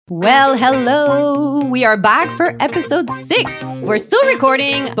Well, hello. We are back for episode 6. We're still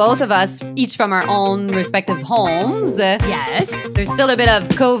recording, both of us, each from our own respective homes. Yes. There's still a bit of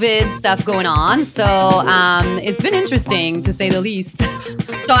COVID stuff going on, so it's been interesting to say the least.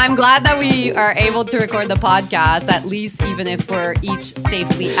 So I'm glad that we are able to record the podcast, at least even if we're each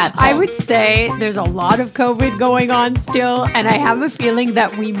safely at home. I would say there's a lot of COVID going on still, and I have a feeling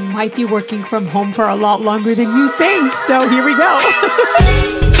that we might be working from home for a lot longer than you think. So here we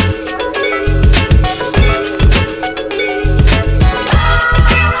go.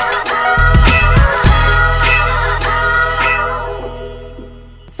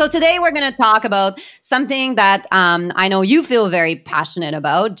 So today we're going to talk about something that I know you feel very passionate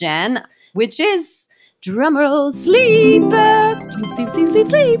about, Jen, which is, drumroll, sleep.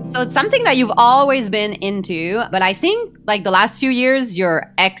 Sleep. So it's something that you've always been into, but I think like the last few years,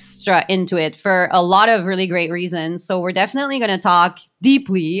 you're extra into it for a lot of really great reasons. So we're definitely going to talk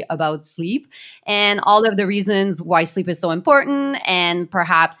deeply about sleep and all of the reasons why sleep is so important and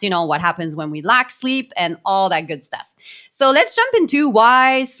perhaps, what happens when we lack sleep and all that good stuff. So let's jump into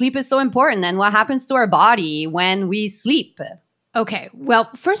why sleep is so important and what happens to our body when we sleep. Okay. Well,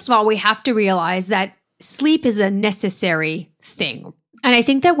 first of all, we have to realize that sleep is a necessary thing. And I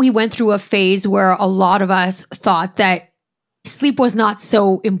think that we went through a phase where a lot of us thought that sleep was not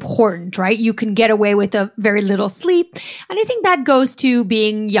so important, right? You can get away with a very little sleep. And I think that goes to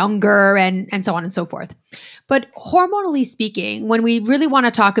being younger and so on and so forth. But hormonally speaking, when we really want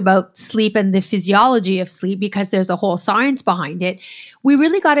to talk about sleep and the physiology of sleep, because there's a whole science behind it, we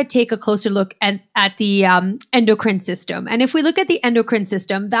really got to take a closer look at the endocrine system. And if we look at the endocrine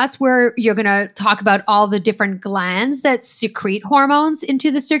system, that's where you're going to talk about all the different glands that secrete hormones into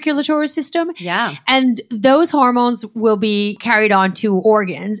the circulatory system. Yeah. And those hormones will be carried on to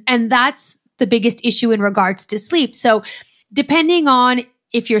organs. And that's the biggest issue in regards to sleep. So depending on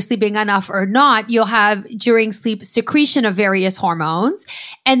if you're sleeping enough or not, you'll have during sleep secretion of various hormones.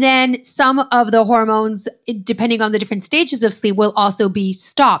 And then some of the hormones, depending on the different stages of sleep, will also be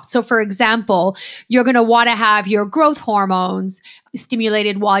stopped. So for example, you're going to want to have your growth hormones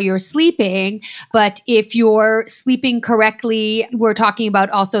stimulated while you're sleeping. But if you're sleeping correctly, we're talking about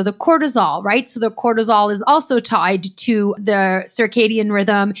also the cortisol, right? So the cortisol is also tied to the circadian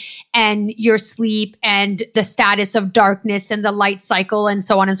rhythm and your sleep and the status of darkness and the light cycle and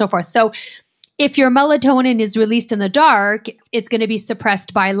so on and so forth. So if your melatonin is released in the dark, it's going to be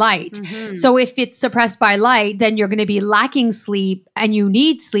suppressed by light. Mm-hmm. So if it's suppressed by light, then you're going to be lacking sleep and you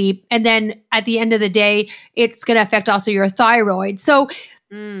need sleep. And then at the end of the day, it's going to affect also your thyroid. So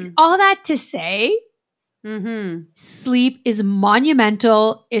all that to say, sleep is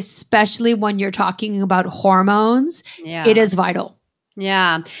monumental, especially when you're talking about hormones. Yeah. It is vital.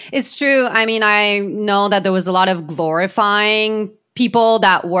 Yeah, it's true. I mean, I know that there was a lot of glorifying people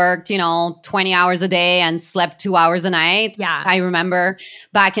that worked, 20 hours a day and slept 2 hours a night. Yeah. I remember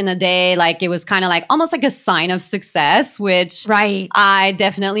back in the day, like it was kind of like almost like a sign of success, which right. I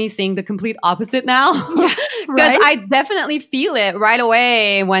definitely think the complete opposite now. Because right? I definitely feel it right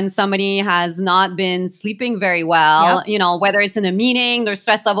away when somebody has not been sleeping very well, whether it's in a meeting, their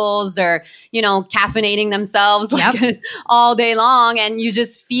stress levels, they're, caffeinating themselves like all day long. And you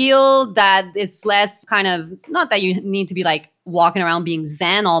just feel that it's less kind of, not that you need to be like walking around being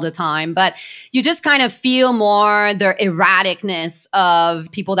zen all the time, but you just kind of feel more the erraticness of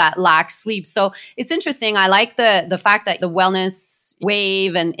people that lack sleep. So it's interesting. I like the fact that the wellness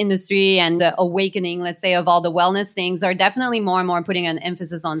wave and industry and the awakening, let's say, of all the wellness things are definitely more and more putting an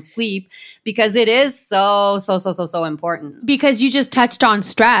emphasis on sleep because it is so important. Because you just touched on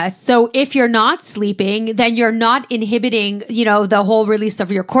stress. So if you're not sleeping, then you're not inhibiting, the whole release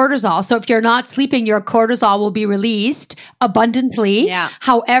of your cortisol. So if you're not sleeping, your cortisol will be released abundantly. Yeah.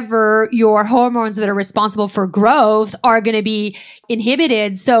 However, your hormones that are responsible for growth are going to be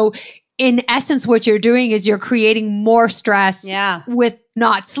inhibited. So in essence, what you're doing is you're creating more stress with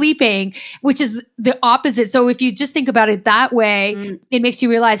not sleeping, which is the opposite. So if you just think about it that way, it makes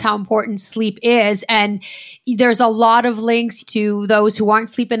you realize how important sleep is. And there's a lot of links to those who aren't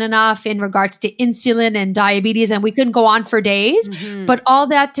sleeping enough in regards to insulin and diabetes. And we couldn't go on for days. But all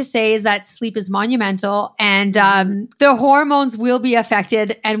that to say is that sleep is monumental and the hormones will be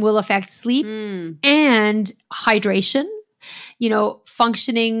affected and will affect sleep and hydration.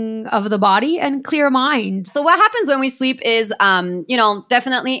 Functioning of the body and clear mind. So what happens when we sleep is,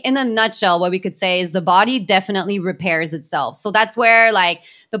 definitely in a nutshell, what we could say is the body definitely repairs itself. So that's where like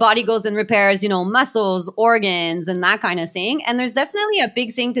the body goes and repairs, muscles, organs, and that kind of thing. And there's definitely a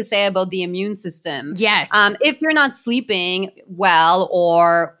big thing to say about the immune system. Yes. If you're not sleeping well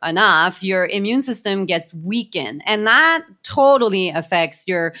or enough, your immune system gets weakened. And that totally affects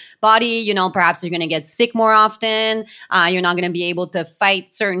your body. Perhaps you're going to get sick more often. You're not going to be able to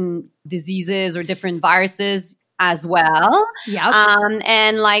fight certain diseases or different viruses as well. Yeah.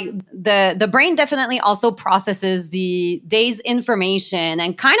 And like the brain definitely also processes the day's information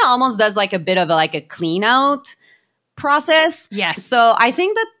and kind of almost does like a bit of a clean out process. Yes. So I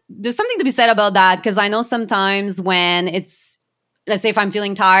think that there's something to be said about that, because I know sometimes when let's say if I'm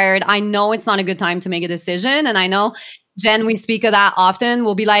feeling tired, I know it's not a good time to make a decision. And I know, Jen, we speak of that often.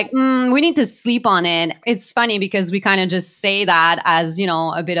 We'll be like, we need to sleep on it. It's funny because we kind of just say that as,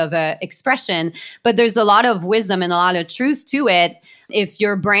 a bit of a expression, but there's a lot of wisdom and a lot of truth to it. If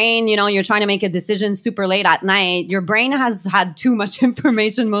your brain, you're trying to make a decision super late at night, your brain has had too much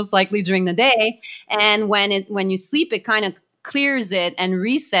information most likely during the day. And when you sleep, it kind of clears it and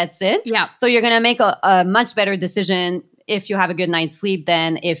resets it. Yeah. So you're going to make a much better decision if you have a good night's sleep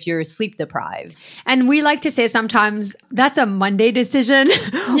than if you're sleep deprived. And we like to say sometimes that's a Monday decision.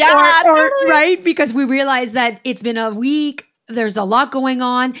 Yeah. Right? Because we realize that it's been a week, there's a lot going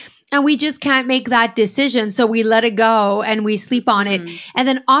on, and we just can't make that decision. So we let it go and we sleep on it. And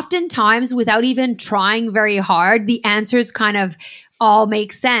then oftentimes, without even trying very hard, the answers kind of all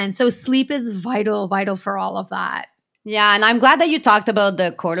make sense. So sleep is vital for all of that. Yeah. And I'm glad that you talked about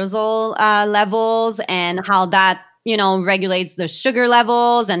the cortisol levels and how that regulates the sugar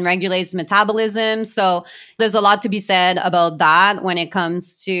levels and regulates metabolism. So there's a lot to be said about that when it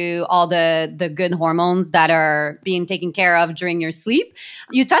comes to all the good hormones that are being taken care of during your sleep.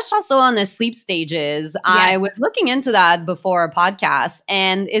 You touched also on the sleep stages. Yes. I was looking into that before a podcast,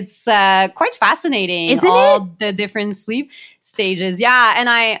 and it's quite fascinating. Isn't all the different sleep stages. Yeah.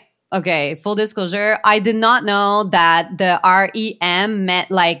 And okay, full disclosure, I did not know that the REM meant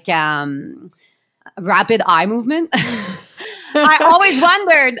like rapid eye movement. I always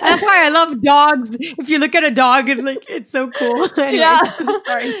wondered. That's why I love dogs. If you look at a dog, and it's so cool. Anyway, yeah.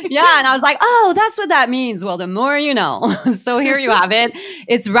 Sorry. Yeah. And I was like, oh, that's what that means. Well, the more you know. So here you have it.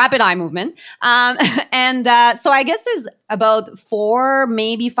 It's rapid eye movement. So I guess there's about 4,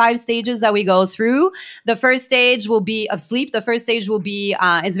 maybe 5 stages that we go through. The first stage will be of sleep. The first stage will be,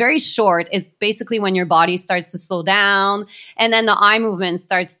 it's very short. It's basically when your body starts to slow down, and then the eye movement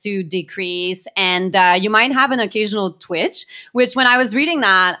starts to decrease, and you might have an occasional twitch, which when I was reading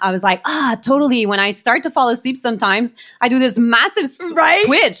that, I was like, totally. When I start to fall asleep, sometimes I do this massive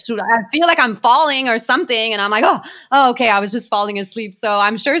twitch. I feel like I'm falling or something. And I'm like, oh, okay. I was just falling asleep. So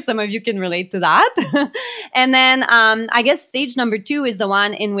I'm sure some of you can relate to that. And then I guess stage number 2 is the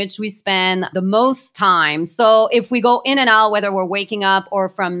one in which we spend the most time. So if we go in and out, whether we're waking up or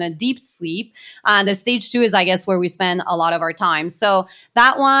from a deep sleep, the stage 2 is, I guess, where we spend a lot of our time. So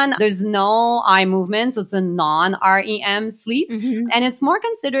that one, there's no eye movement. So it's a non-REM sleep. Mm-hmm. And it's more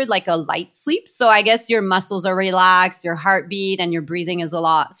considered like a light sleep. So I guess your muscles are relaxed, your heartbeat and your breathing is a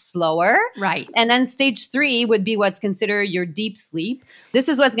lot slower. Right. And then stage 3 would be what's considered your deep sleep. This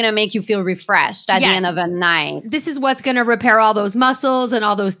is what's going to make you feel refreshed at the end of a night. This is what's going to repair all those muscles and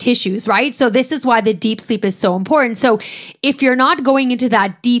all those tissues, right? So this is why the deep sleep is so important. So if you're not going into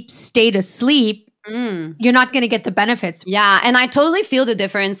that deep state of sleep, you're not going to get the benefits. Yeah. And I totally feel the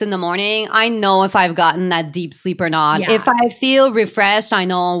difference in the morning. I know if I've gotten that deep sleep or not. Yeah. If I feel refreshed, I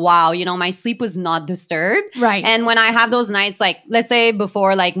know, wow, my sleep was not disturbed. Right. And when I have those nights, like let's say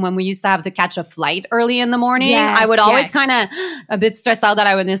before, like when we used to have to catch a flight early in the morning, I would always kind of a bit stressed out that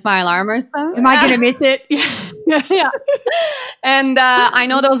I would miss my alarm or something. Am I going to miss it? Yeah. And I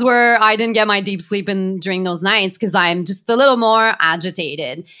know I didn't get my deep sleep during those nights because I'm just a little more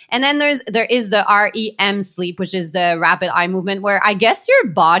agitated. And then there is the REM sleep, which is the rapid eye movement, where I guess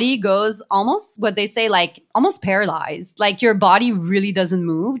your body goes almost what they say, like almost paralyzed. Like your body really doesn't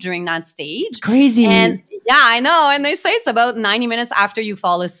move during that stage. Crazy. And yeah, I know. And they say it's about 90 minutes after you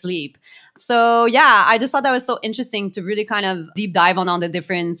fall asleep. So yeah, I just thought that was so interesting to really kind of deep dive on all the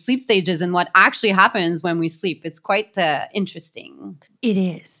different sleep stages and what actually happens when we sleep. It's quite interesting. It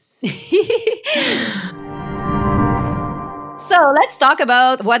is. So let's talk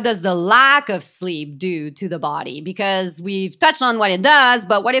about what does the lack of sleep do to the body, because we've touched on what it does,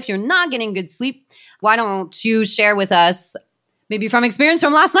 but what if you're not getting good sleep? Why don't you share with us maybe from experience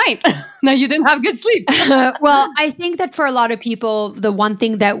from last night that you didn't have good sleep? Well, I think that for a lot of people, the one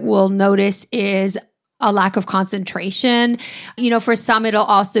thing that we'll notice is a lack of concentration. For some, it'll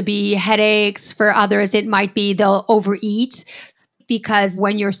also be headaches. For others, it might be they'll overeat. because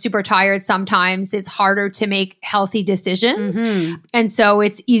when you're super tired, sometimes it's harder to make healthy decisions. And so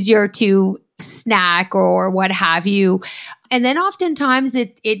it's easier to snack or what have you. And then oftentimes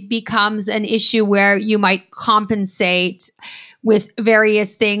it becomes an issue where you might compensate with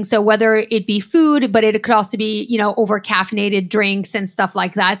various things. So whether it be food, but it could also be, over caffeinated drinks and stuff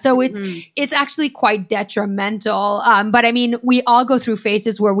like that. So it's actually quite detrimental. But I mean, we all go through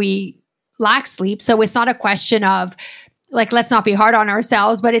phases where we lack sleep. So it's not a question of like, let's not be hard on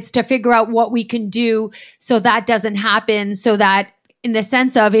ourselves, but it's to figure out what we can do so that doesn't happen, so that in the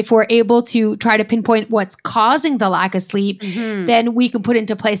sense of if we're able to try to pinpoint what's causing the lack of sleep, then we can put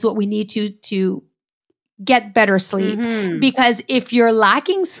into place what we need to get better sleep. Because if you're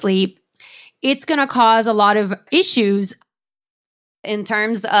lacking sleep, it's going to cause a lot of issues. In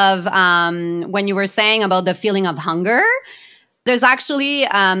terms of when you were saying about the feeling of hunger, there's actually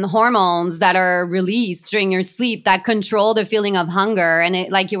hormones that are released during your sleep that control the feeling of hunger. And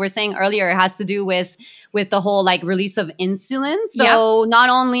it, like you were saying earlier, it has to do with the whole like release of insulin. So not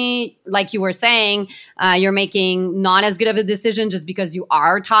only, like you were saying, you're making not as good of a decision just because you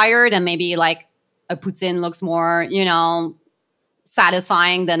are tired and maybe like a poutine looks more,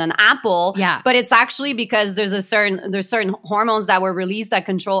 satisfying than an apple. Yeah. But it's actually because there's certain hormones that were released that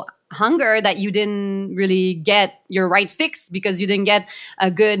control hunger that you didn't really get your right fix because you didn't get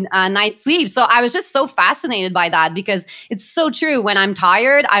a good night's sleep. So I was just so fascinated by that because it's so true. When I'm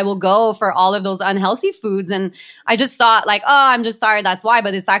tired, I will go for all of those unhealthy foods. And I just thought like, oh, I'm just tired. That's why.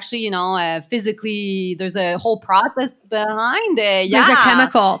 But it's actually, physically, there's a whole process behind it. Yeah. There's a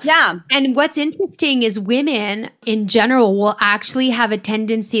chemical. Yeah. And what's interesting is women in general will actually have a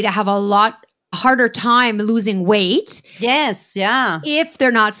tendency to have a lot harder time losing weight. Yes. Yeah. If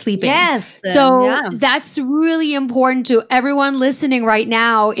they're not sleeping. Yes. So that's really important to everyone listening right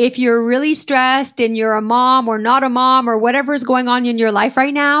now. If you're really stressed and you're a mom or not a mom or whatever is going on in your life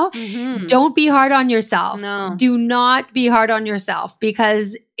right now, don't be hard on yourself. No. Do not be hard on yourself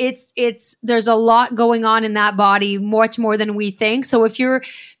because there's a lot going on in that body, much more than we think. So if you're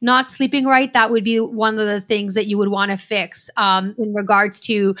not sleeping right, that would be one of the things that you would want to fix in regards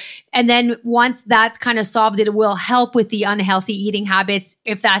to. And then once that's kind of solved, it will help with the unhealthy eating habits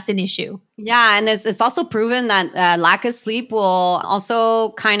if that's an issue. Yeah. And it's also proven that lack of sleep will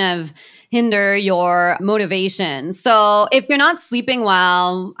also kind of hinder your motivation. So if you're not sleeping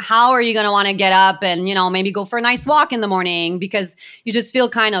well, how are you going to want to get up and, maybe go for a nice walk in the morning because you just feel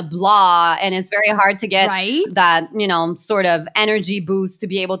kind of blah and it's very hard to get that, sort of energy boost to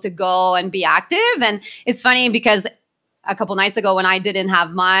be able to go and be active. And it's funny because a couple nights ago when I didn't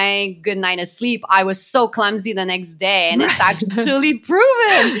have my good night of sleep, I was so clumsy the next day. And it's actually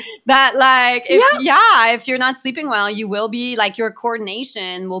proven that like, if you're not sleeping well, you will be like your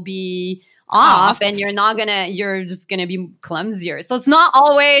coordination will be off and you're just going to be clumsier. So it's not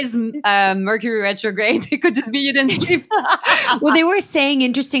always Mercury retrograde. It could just be you didn't sleep. Well, they were saying,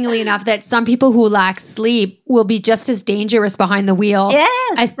 interestingly enough, that some people who lack sleep will be just as dangerous behind the wheel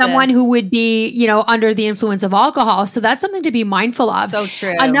as someone who would be, under the influence of alcohol. So that's something to be mindful of. So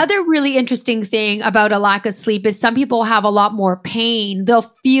true. Another really interesting thing about a lack of sleep is some people have a lot more pain. They'll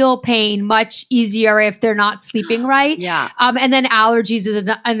feel pain much easier if they're not sleeping right. Yeah. And then allergies is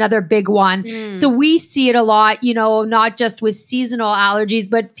another big one. So we see it a lot, not just with seasonal allergies,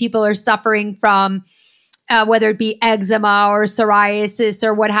 but people are suffering from whether it be eczema or psoriasis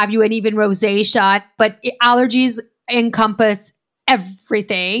or what have you, and even rosacea. But allergies encompass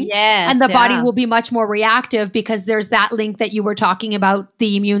everything. Yes. And the body will be much more reactive because there's that link that you were talking about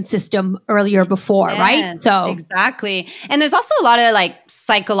the immune system earlier before, right? So exactly. And there's also a lot of like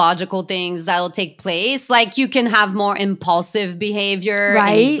psychological things that will take place. Like you can have more impulsive behavior,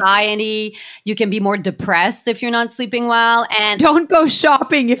 anxiety. You can be more depressed if you're not sleeping well. And don't go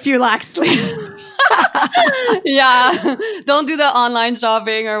shopping if you lack sleep. Yeah. Don't do the online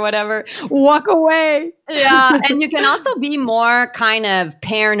shopping or whatever. Walk away. Yeah. And you can also be more kind of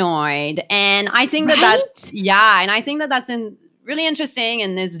paranoid. And I think that's really interesting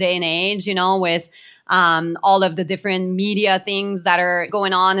in this day and age, with all of the different media things that are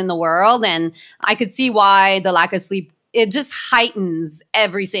going on in the world. And I could see why the lack of sleep, it just heightens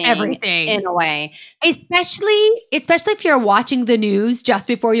everything in a way. Especially if you're watching the news just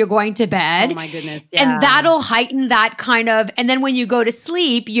before you're going to bed. Oh my goodness. Yeah. And that'll heighten that kind of, and then when you go to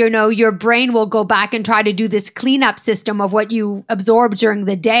sleep, your brain will go back and try to do this cleanup system of what you absorb during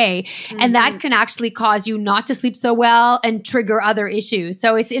the day. And that can actually cause you not to sleep so well and trigger other issues.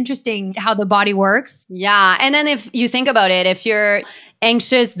 So it's interesting how the body works. Yeah. And then if you think about it, if you're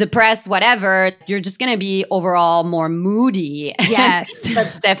anxious, depressed, whatever, you're just going to be overall more moody. Yes.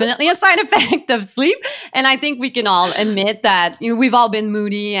 That's definitely a side effect of sleep. And I think we can all admit that we've all been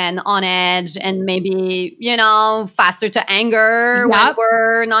moody and on edge and maybe, faster to anger when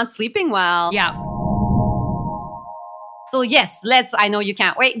we're not sleeping well. Yeah. So yes, I know you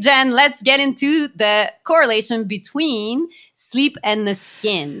can't wait, Jen, let's get into the correlation between sleep and the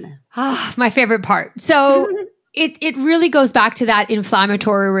skin. My favorite part. So it really goes back to that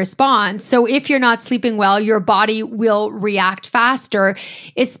inflammatory response. So if you're not sleeping well, your body will react faster,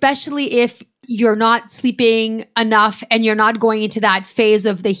 especially if you're not sleeping enough and you're not going into that phase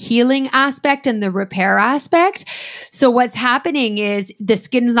of the healing aspect and the repair aspect. So what's happening is the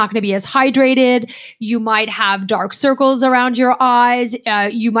skin's not going to be as hydrated. You might have dark circles around your eyes.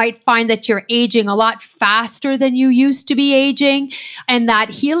 You might find that you're aging a lot faster than you used to be aging. And that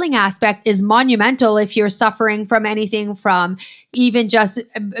healing aspect is monumental if you're suffering from anything from even just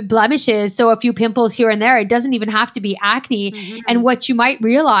blemishes. So a few pimples here and there, it doesn't even have to be acne. Mm-hmm. And what you might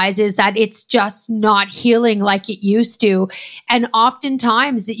realize is that it's just not healing like it used to. And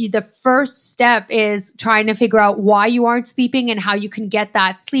oftentimes the first step is trying to figure out why you aren't sleeping and how you can get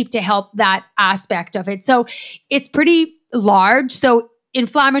that sleep to help that aspect of it. So it's pretty large. So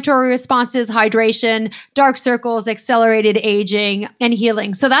inflammatory responses, hydration, dark circles, accelerated aging, and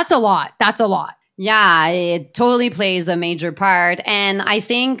healing. So that's a lot. Yeah, it totally plays a major part. And I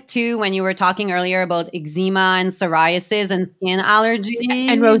think too, when you were talking earlier about eczema and psoriasis and skin allergy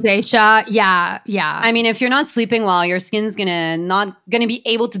and rosacea. Yeah. I mean, if you're not sleeping well, your skin's not gonna be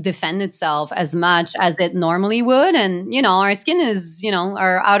able to defend itself as much as it normally would. And, our skin is,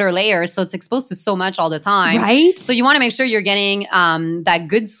 our outer layer. So it's exposed to so much all the time. Right. So you want to make sure you're getting that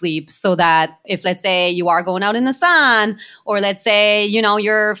good sleep so that if, let's say, you are going out in the sun, or let's say,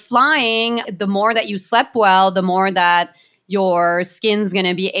 you're flying, the more that you slept well, the more that your skin's going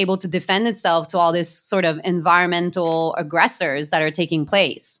to be able to defend itself to all this sort of environmental aggressors that are taking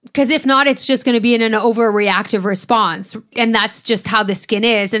place. Because if not, it's just going to be in an overreactive response. And that's just how the skin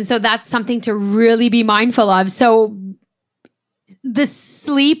is. And so that's something to really be mindful of. So the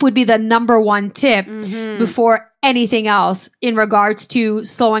sleep would be the number one tip before anything else in regards to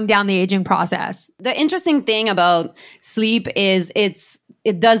slowing down the aging process. The interesting thing about sleep is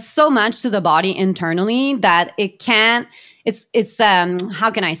it does so much to the body internally that it can't,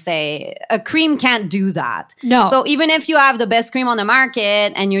 how can I say, a cream can't do that. No. So even if you have the best cream on the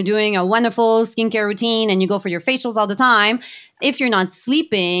market and you're doing a wonderful skincare routine and you go for your facials all the time, if you're not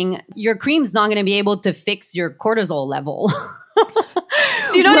sleeping, your cream's not going to be able to fix your cortisol level.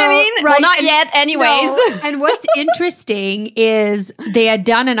 Do you know what I mean? Right. Well, not yet anyways. No. And what's interesting is they had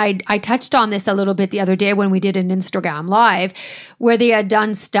done, and I touched on this a little bit the other day when we did an Instagram live, where they had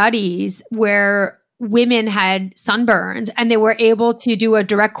done studies where women had sunburns and they were able to do a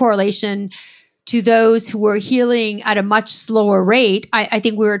direct correlation to those who were healing at a much slower rate. I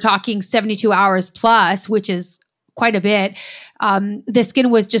think we were talking 72 hours plus, which is quite a bit. The skin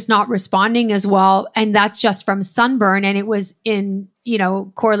was just not responding as well. And that's just from sunburn. And it was in,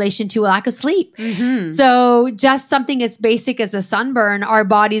 correlation to lack of sleep. Mm-hmm. So just something as basic as a sunburn, our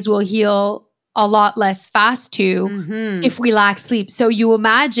bodies will heal a lot less fast if we lack sleep. So you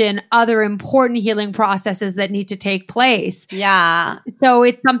imagine other important healing processes that need to take place. Yeah. So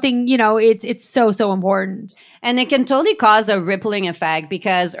it's something, it's so important. And it can totally cause a rippling effect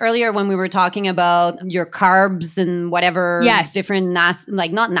because earlier when we were talking about your carbs and whatever different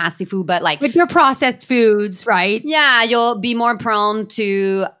not nasty food, but with your processed foods, right? Yeah, you'll be more prone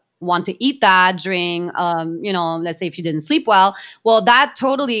to want to eat that during, let's say if you didn't sleep well, that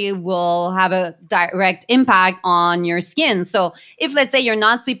totally will have a direct impact on your skin. So if, let's say you're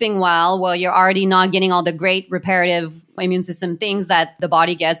not sleeping well, you're already not getting all the great reparative immune system things that the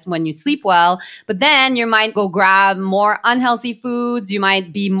body gets when you sleep well, but then you might go grab more unhealthy foods. You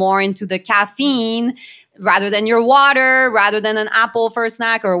might be more into the caffeine rather than your water, rather than an apple for a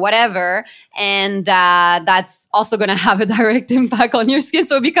snack or whatever. And that's also going to have a direct impact on your skin.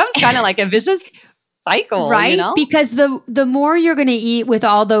 So it becomes kind of like a vicious cycle, right? Because the more you're going to eat with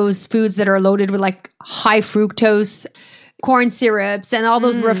all those foods that are loaded with like high fructose corn syrups and all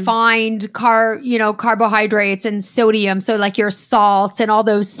those refined carbohydrates and sodium. So like your salts and all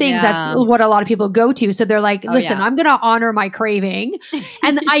those things, that's what a lot of people go to. So they're like, listen, I'm going to honor my craving.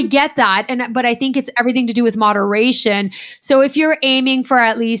 And I get that. But I think it's everything to do with moderation. So if you're aiming for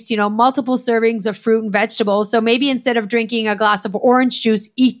at least, multiple servings of fruit and vegetables, so maybe instead of drinking a glass of orange juice,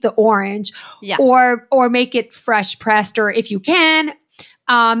 eat the orange or make it fresh pressed, or if you can,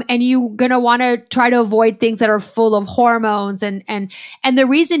 And you're going to want to try to avoid things that are full of hormones. And the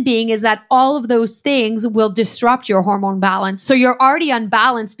reason being is that all of those things will disrupt your hormone balance. So you're already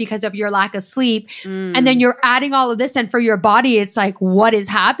unbalanced because of your lack of sleep. And then you're adding all of this. And for your body, it's like, what is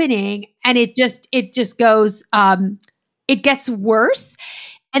happening? And it just goes, it gets worse.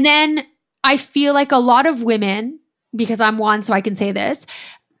 And then I feel like a lot of women, because I'm one, so I can say this,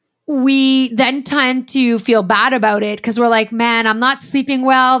 we then tend to feel bad about it because we're like, man, I'm not sleeping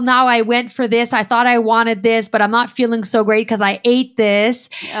well. Now I went for this. I thought I wanted this, but I'm not feeling so great because I ate this.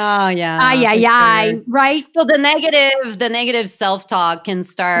 Oh, yeah. Sure. Right? So the negative self-talk can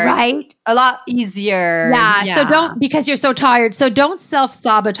start a lot easier. Yeah. So don't, because you're so tired. So don't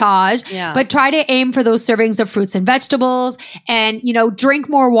self-sabotage, but try to aim for those servings of fruits and vegetables and, drink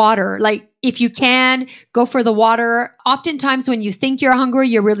more water. Like, if you can, go for the water. Oftentimes when you think you're hungry,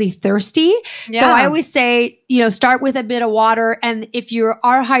 you're really thirsty. Yeah. So I always say, start with a bit of water. And if you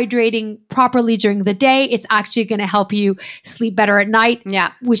are hydrating properly during the day, it's actually going to help you sleep better at night,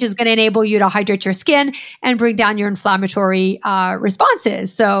 which is going to enable you to hydrate your skin and bring down your inflammatory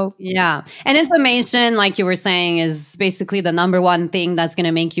responses. So, yeah. And inflammation, like you were saying, is basically the number one thing that's going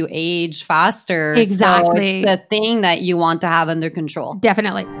to make you age faster. Exactly. So it's the thing that you want to have under control.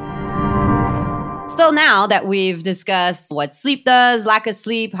 Definitely. So now that we've discussed what sleep does, lack of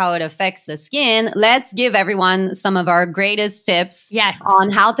sleep, how it affects the skin, let's give everyone some of our greatest tips on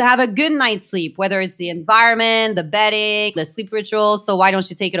how to have a good night's sleep, whether it's the environment, the bedding, the sleep ritual. So why don't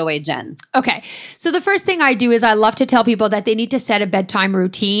you take it away, Jen? Okay. So the first thing I do is I love to tell people that they need to set a bedtime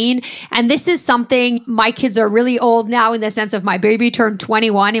routine. And this is something, my kids are really old now in the sense of my baby turned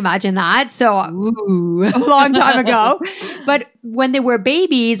 21. Imagine that. So a long time ago. But when they were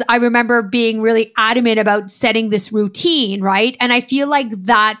babies, I remember being really adamant about setting this routine, right? And I feel like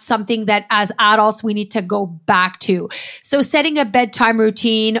that's something that as adults, we need to go back to. So setting a bedtime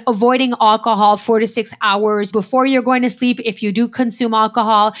routine, avoiding alcohol 4 to 6 hours before you're going to sleep. If you do consume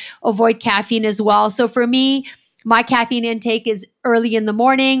alcohol, avoid caffeine as well. So for me, my caffeine intake is early in the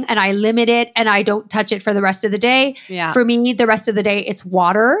morning and I limit it and I don't touch it for the rest of the day. Yeah. For me, the rest of the day, it's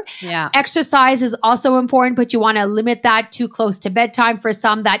water. Yeah. Exercise is also important, but you want to limit that too close to bedtime. For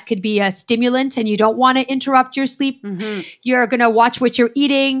some, that could be a stimulant and you don't want to interrupt your sleep. Mm-hmm. You're going to watch what you're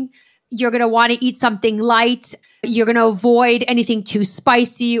eating. You're going to want to eat something light. You're going to avoid anything too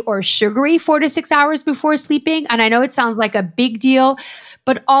spicy or sugary 4 to 6 hours before sleeping. And I know it sounds like a big deal,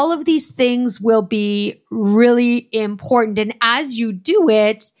 but all of these things will be really important. And as you do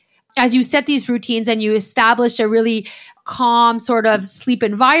it, as you set these routines and you establish a really calm sort of sleep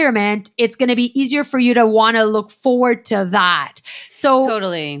environment, it's going to be easier for you to want to look forward to that. So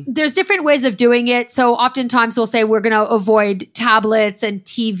totally, there's different ways of doing it. So oftentimes we'll say we're going to avoid tablets and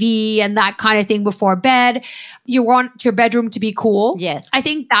TV and that kind of thing before bed. You want your bedroom to be cool. Yes. I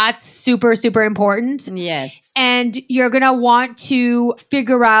think that's super, super important. Yes. And you're going to want to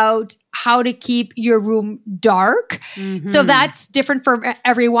figure out how to keep your room dark. Mm-hmm. So that's different for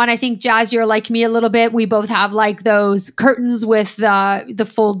everyone. I think, Jazz, you're like me a little bit. We both have like those curtains with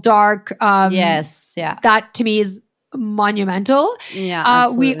the full dark. Yes. Yeah. That to me is monumental.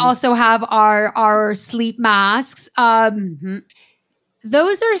 Yeah. We also have our sleep masks. Those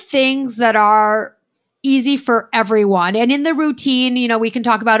are things that are easy for everyone. And in the routine, we can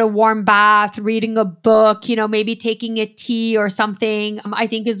talk about a warm bath, reading a book, maybe taking a tea or something, I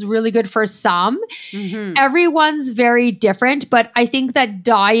think is really good for some. Mm-hmm. Everyone's very different, but I think that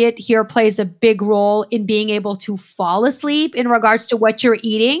diet here plays a big role in being able to fall asleep in regards to what you're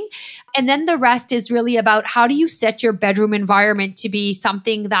eating. And then the rest is really about how do you set your bedroom environment to be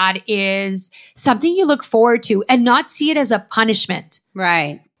something that is something you look forward to and not see it as a punishment.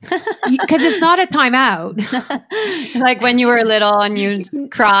 Right. Because it's not a timeout. Like when you were little and you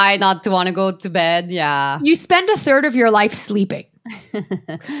cried not to want to go to bed. Yeah. You spend a third of your life sleeping.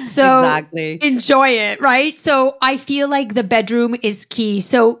 So exactly. Enjoy it, right? So I feel like the bedroom is key.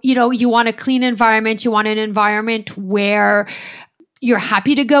 So, you want a clean environment. You want an environment where you're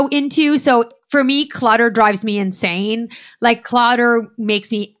happy to go into. So for me, clutter drives me insane. Like clutter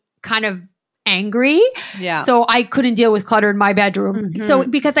makes me kind of angry. Yeah. So I couldn't deal with clutter in my bedroom. Mm-hmm. So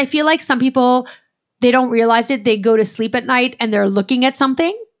because I feel like some people, they don't realize it. They go to sleep at night and they're looking at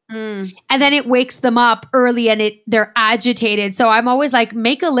something. And then it wakes them up early and they're agitated. So I'm always like,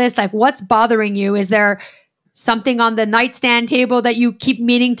 make a list, like what's bothering you? Is there something on the nightstand table that you keep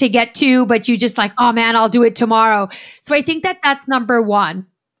meaning to get to, but you just like, oh man, I'll do it tomorrow. So I think that that's number one.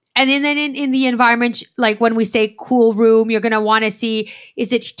 And then in the environment, like when we say cool room, you're going to want to see,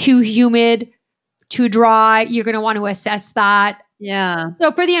 is it too humid, too dry? You're going to want to assess that. Yeah.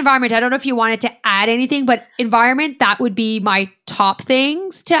 So for the environment, I don't know if you wanted to add anything, but environment, that would be my top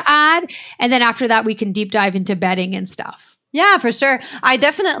things to add. And then after that, we can deep dive into bedding and stuff. Yeah, for sure. I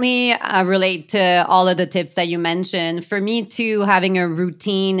definitely relate to all of the tips that you mentioned. For me too, having a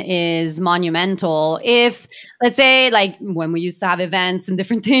routine is monumental. If, let's say, like when we used to have events and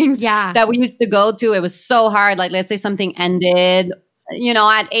different things that we used to go to, it was so hard. Like, let's say something ended,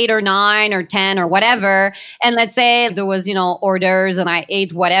 at 8 or 9 or 10 or whatever. And let's say there was, orders and I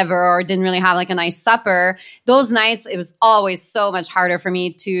ate whatever or didn't really have like a nice supper. Those nights, it was always so much harder for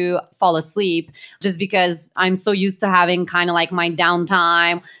me to fall asleep just because I'm so used to having kind of like my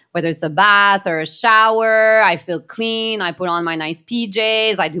downtime, whether it's a bath or a shower. I feel clean. I put on my nice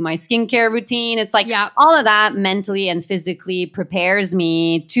PJs. I do my skincare routine. It's like all of that mentally and physically prepares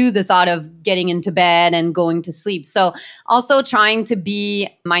me to the thought of getting into bed and going to sleep. So also trying to be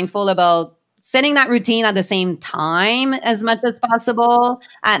mindful about setting that routine at the same time as much as possible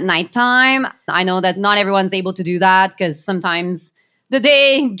at nighttime. I know that not everyone's able to do that because sometimes the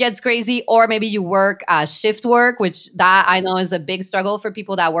day gets crazy, or maybe you work shift work, which that I know is a big struggle for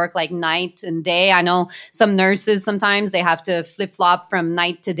people that work like night and day. I know some nurses, sometimes they have to flip flop from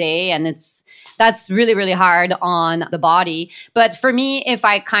night to day, and that's really, really hard on the body. But for me, if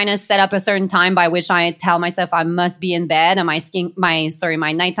I kind of set up a certain time by which I tell myself I must be in bed and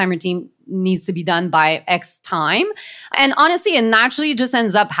my nighttime routine needs to be done by X time. And honestly, it naturally just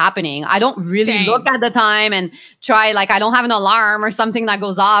ends up happening. I don't really look at the time and try, like I don't have an alarm or something that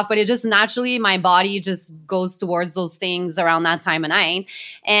goes off, but it just naturally, my body just goes towards those things around that time of night.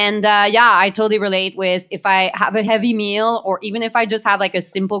 And I totally relate with if I have a heavy meal or even if I just have like a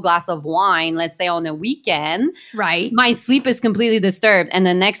simple glass of wine, let's say on a weekend, right? My sleep is completely disturbed. And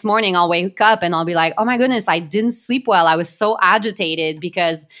the next morning I'll wake up and I'll be like, oh my goodness, I didn't sleep well. I was so agitated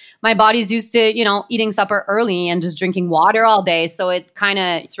because my body's used to, eating supper early and just drinking water all day. So it kind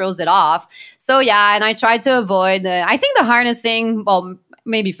of throws it off. So yeah, and I tried to avoid I think the hardest thing, well,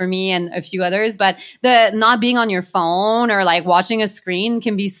 maybe for me and a few others, but the not being on your phone or like watching a screen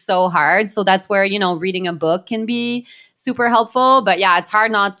can be so hard. So that's where, reading a book can be super helpful. But yeah, it's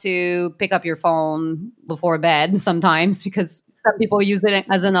hard not to pick up your phone before bed sometimes because some people use it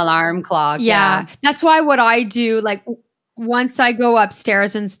as an alarm clock. Yeah. That's why what I do, like, once I go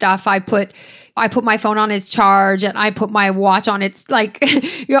upstairs and stuff, I put my phone on its charge and I put my watch on its, like,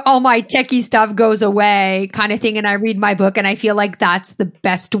 all my techie stuff goes away kind of thing. And I read my book and I feel like that's the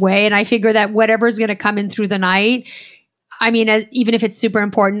best way. And I figure that whatever's going to come in through the night, I mean, even if it's super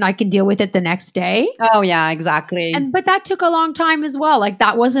important, I can deal with it the next day. Oh yeah, exactly. But that took a long time as well. Like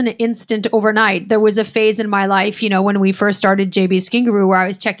that wasn't an instant overnight. There was a phase in my life, when we first started JB Skin Guru, where I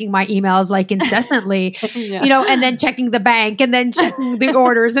was checking my emails like incessantly, and then checking the bank and then checking the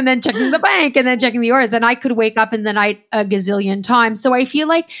orders and then checking the bank and then checking the orders. And I could wake up in the night a gazillion times. So I feel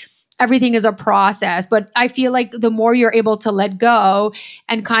like everything is a process, but I feel like the more you're able to let go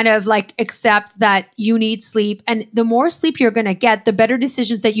and kind of like accept that you need sleep, and the more sleep you're going to get, the better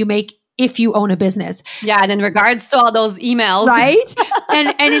decisions that you make if you own a business. Yeah. And in regards to all those emails. Right.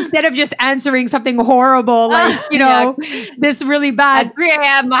 and instead of just answering something horrible, like, this really bad. At 3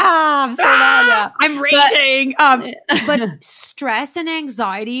 a.m. I'm so mad. Yeah. I'm raging. But stress and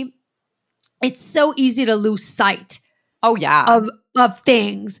anxiety, it's so easy to lose sight. Oh yeah. Of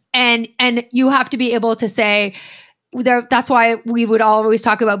things. And you have to be able to say, that's why we would always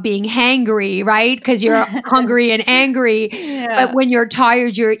talk about being hangry, right? Because you're hungry and angry. Yeah. But when you're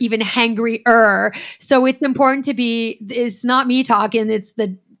tired, you're even hangrier. So it's important to it's not me talking, it's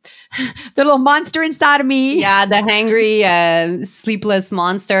the little monster inside of me. Yeah, the hangry, sleepless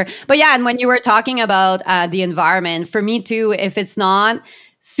monster. But yeah, and when you were talking about the environment, for me too, if it's not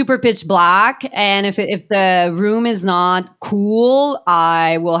super pitch black and if the room is not cool,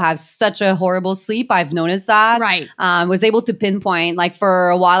 I will have such a horrible sleep. I've noticed that. Right. Was able to pinpoint, like for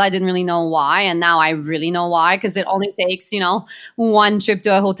a while I didn't really know why, and now I really know why, because it only takes one trip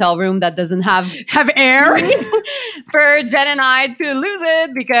to a hotel room that doesn't have air for Jen and I to lose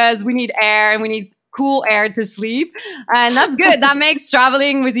it, because we need air and we need cool air to sleep. And that's good. That makes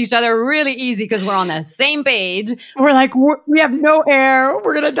traveling with each other really easy because we're on the same page. We're like, we have no air.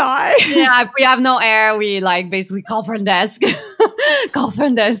 We're going to die. Yeah. If we have no air, we like basically call front desk.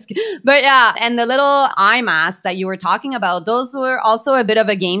 But yeah. And the little eye mask that you were talking about, those were also a bit of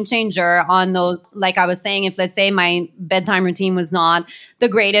a game changer on those. Like I was saying, if let's say my bedtime routine was not the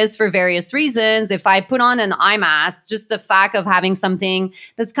greatest for various reasons, if I put on an eye mask, just the fact of having something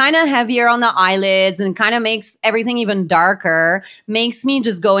that's kind of heavier on the eyelids and kind of makes everything even darker, makes me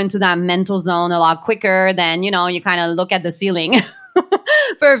just go into that mental zone a lot quicker than, you kind of look at the ceiling.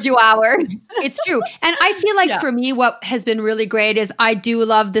 for a few hours. It's true. And I feel like for me, what has been really great is I do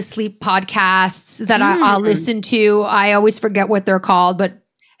love the sleep podcasts that I'll listen to. I always forget what they're called, but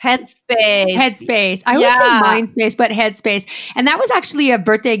Headspace. I always say Mindspace, but Headspace. And that was actually a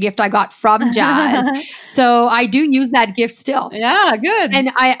birthday gift I got from Jazz. So I do use that gift still. Yeah, good. And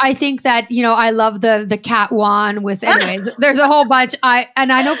I think that, you know, I love the cat one with, anyway, there's a whole bunch.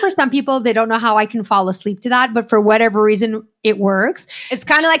 And I know for some people, they don't know how I can fall asleep to that, but for whatever reason, it works. It's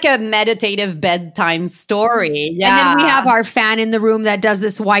kind of like a meditative bedtime story. Yeah. And then we have our fan in the room that does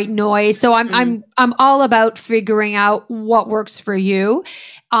this white noise. So I'm all about figuring out what works for you.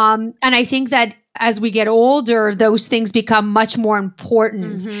 And I think that as we get older, those things become much more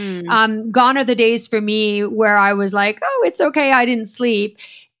important. Gone are the days for me where I was like, oh, it's okay, I didn't sleep.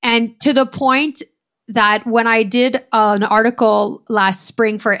 And to the point that when I did an article last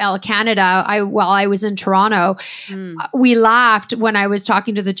spring for Elle Canada, while I was in Toronto, we laughed when I was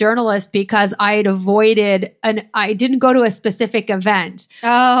talking to the journalist because I had avoided I didn't go to a specific event.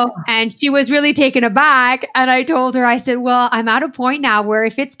 Oh. And she was really taken aback. And I told her, I said, well, I'm at a point now where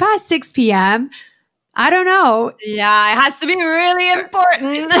if it's past 6 p.m., I don't know. Yeah, it has to be really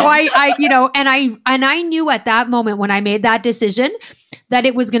important. So I you know, and I knew at that moment when I made that decision that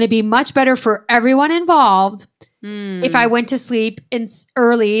it was going to be much better for everyone involved if I went to sleep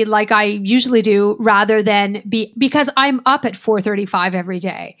early like I usually do rather than because I'm up at 4:35 every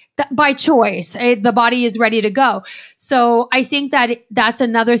day by choice. The body is ready to go. So I think that that's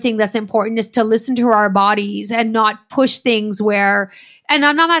another thing that's important is to listen to our bodies and not push things where. And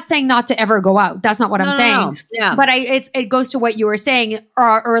I'm not saying not to ever go out. That's not what I'm saying. No. Yeah. But it goes to what you were saying.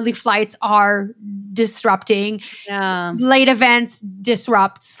 Our early flights are disrupting. Yeah. Late events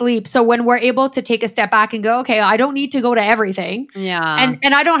disrupt sleep. So when we're able to take a step back and go, okay, I don't need to go to everything. Yeah.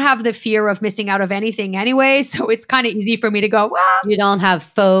 And I don't have the fear of missing out of anything anyway. So it's kind of easy for me to go, well. You don't have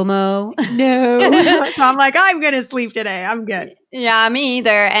FOMO. No. So I'm like, I'm going to sleep today. I'm good. Yeah, me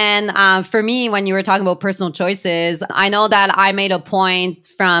either. And for me, when you were talking about personal choices, I know that I made a point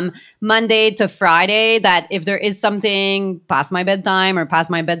from Monday to Friday that if there is something past my bedtime or past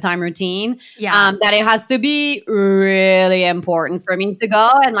my bedtime routine, that it has to be really important for me to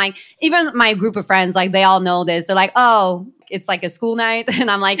go. And like, even my group of friends, like they all know this. They're like, oh, it's like a school night.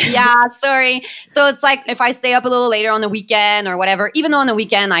 And I'm like, yeah, sorry. So it's like if I stay up a little later on the weekend or whatever, even though on the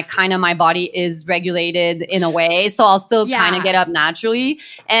weekend, my body is regulated in a way. So I'll still kind of get up naturally.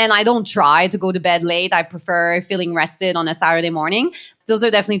 And I don't try to go to bed late. I prefer feeling rested on a Saturday morning. Those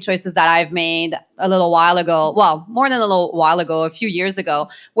are definitely choices that I've made a little while ago. Well, more than a little while ago, a few years ago,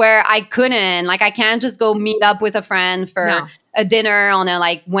 where I can't just go meet up with a friend for a dinner on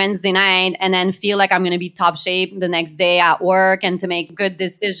a Wednesday night and then feel like I'm going to be top shape the next day at work and to make good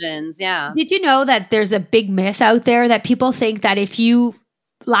decisions. Yeah. Did you know that there's a big myth out there that people think that if you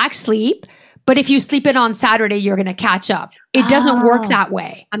lack sleep, but if you sleep in on Saturday, you're going to catch up. It doesn't work that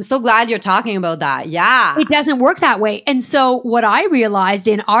way. I'm so glad you're talking about that. Yeah. It doesn't work that way. And so what I realized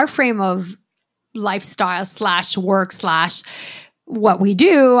in our frame of lifestyle / work / what we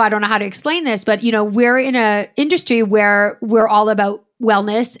do, I don't know how to explain this, but we're in an industry where we're all about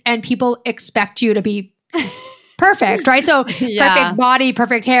wellness and people expect you to be perfect, right? So perfect body,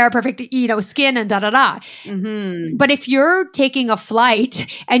 perfect hair, perfect, skin and da-da-da. Mm-hmm. But if you're taking a flight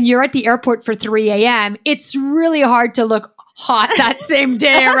and you're at the airport for 3 a.m., it's really hard to look hot that same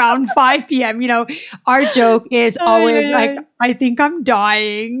day around 5 p.m. Our joke is always I think I'm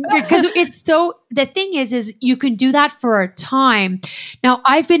dying because the thing is you can do that for a time. Now,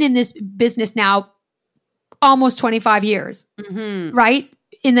 I've been in this business now almost 25 years, right?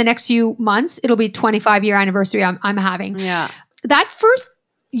 In the next few months, it'll be 25-year anniversary I'm having. Yeah. That first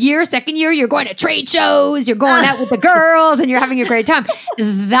year, second year, you're going to trade shows, you're going out with the girls and you're having a great time.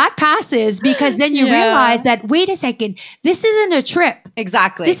 That passes because then you realize that, wait a second, this isn't a trip.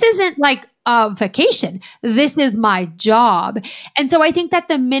 Exactly. This isn't like a vacation. This is my job. And so I think that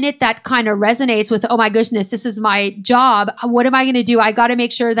the minute that kind of resonates with, oh my goodness, this is my job. What am I going to do? I got to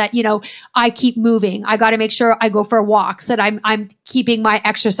make sure that, I keep moving. I got to make sure I go for walks, that I'm keeping my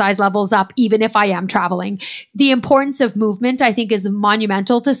exercise levels up, even if I am traveling. The importance of movement, I think, is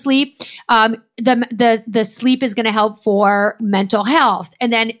monumental to sleep. The sleep is going to help for mental health.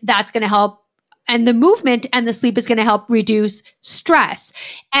 And then that's going to help. And the movement and the sleep is going to help reduce stress.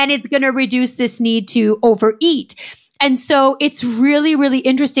 And it's going to reduce this need to overeat. And so it's really, really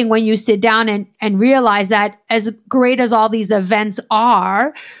interesting when you sit down and realize that as great as all these events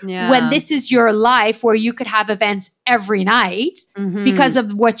are, when this is your life where you could have events every night because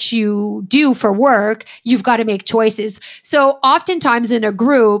of what you do for work, you've got to make choices. So oftentimes in a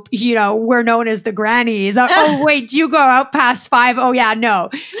group, we're known as the grannies. Oh, wait, do you go out past 5? Oh, yeah, no.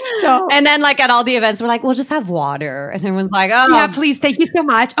 So, and then like at all the events, we're like, we'll just have water. And everyone's like, oh. Yeah, please. Thank you so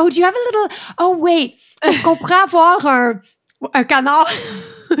much. Oh, do you have a little, oh, wait, est-ce qu'on pourrait avoir un canard?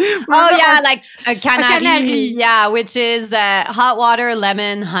 Oh yeah, like a canari. Yeah, which is hot water,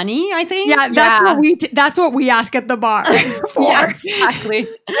 lemon, honey, I think. Yeah, that's what we ask at the bar for. Yeah, exactly.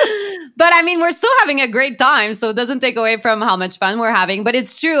 But I mean, we're still having a great time, so it doesn't take away from how much fun we're having. But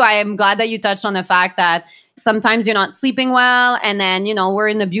it's true. I am glad that you touched on the fact that sometimes you're not sleeping well, and then, we're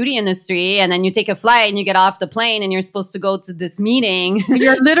in the beauty industry, and then you take a flight and you get off the plane and you're supposed to go to this meeting.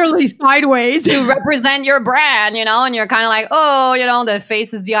 You're literally sideways to represent your brand, and you're kind of like, oh, the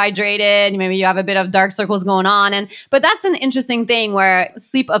face is dehydrated. Maybe you have a bit of dark circles going on. But that's an interesting thing where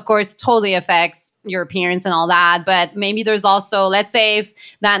sleep, of course, totally affects your appearance and all that. But maybe there's also, let's say if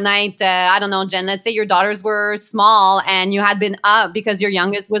that night, I don't know, Jen, let's say your daughters were small and you had been up because your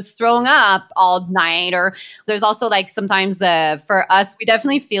youngest was throwing up all night. Or there's also like sometimes for us, we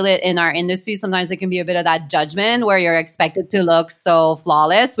definitely feel it in our industry. Sometimes it can be a bit of that judgment where you're expected to look so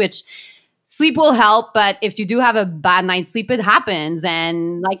flawless, which sleep will help. But if you do have a bad night's sleep, it happens.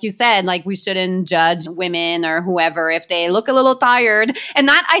 And like you said, like we shouldn't judge women or whoever if they look a little tired. And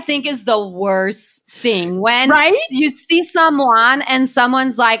that I think is the worst thing when you see someone and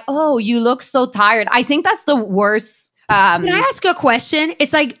someone's like, oh, you look so tired. I think that's the worst. Can I ask a question?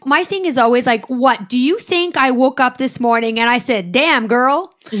 It's like, my thing is always like, what do you think I woke up this morning and I said, damn,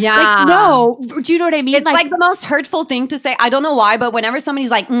 girl? Yeah. Like, no. Do you know what I mean? It's like the most hurtful thing to say. I don't know why, but whenever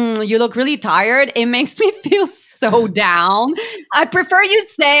somebody's like, you look really tired, it makes me feel so down. I'd prefer you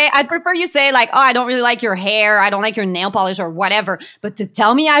say like, oh, I don't really like your hair. I don't like your nail polish or whatever. But to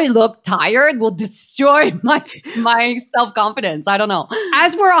tell me I look tired will destroy my self-confidence. I don't know.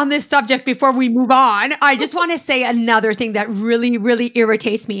 As we're on this subject, before we move on, I just want to say another thing that really, really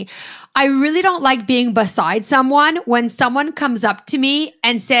irritates me. I really don't like being beside someone when someone comes up to me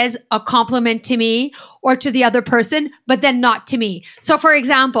and says a compliment to me or to the other person, but then not to me. So for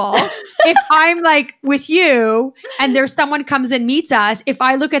example, if I'm like with you and there's someone comes and meets us, if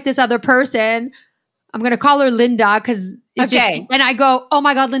I look at this other person, I'm going to call her Linda because and I go, oh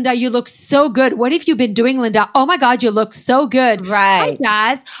my God, Linda, you look so good. What have you been doing, Linda? Oh my God, you look so good. Right.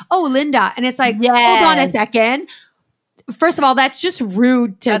 Hi, Jazz. Oh, Linda. And it's like, hold on a second. First of all, that's just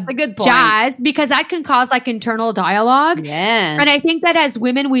rude to that's a good point. Jazz because that can cause like internal dialogue. Yeah. And I think that as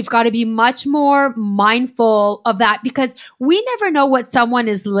women, we've got to be much more mindful of that because we never know what someone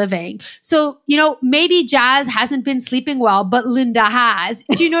is living. So, maybe Jazz hasn't been sleeping well, but Linda has.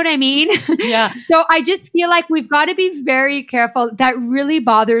 Do you know what I mean? Yeah. So I just feel like we've got to be very careful. That really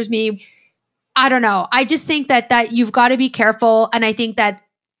bothers me. I don't know. I just think that you've got to be careful. And I think that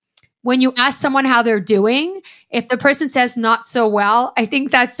when you ask someone how they're doing, if the person says not so well, I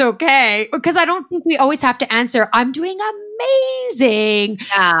think that's okay. Because I don't think we always have to answer, I'm doing amazing.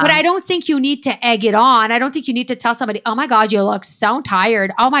 Yeah. But I don't think you need to egg it on. I don't think you need to tell somebody, oh my God, you look so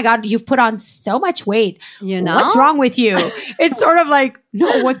tired. Oh my God, you've put on so much weight. What's wrong with you? It's sort of like,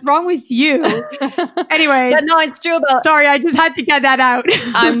 no, what's wrong with you? Anyway. But no, it's true. Sorry, I just had to get that out.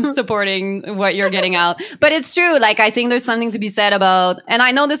 I'm supporting what you're getting out. But it's true. Like, I think there's something to be said about, and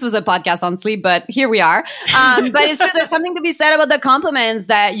I know this was a podcast on sleep, but here we are. But it's true. There's something to be said about the compliments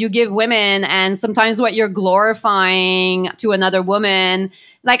that you give women and sometimes what you're glorifying to another woman.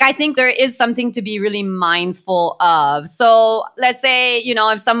 Like, I think there is something to be really mindful of. So let's say,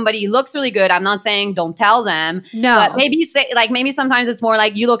 if somebody looks really good, I'm not saying don't tell them. No. But maybe sometimes it's more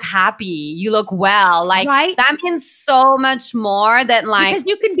like you look happy, you look well. Like, that means so much more than like. Because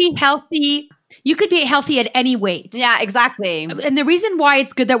you can be healthy. You could be healthy at any weight. Yeah, exactly. And the reason why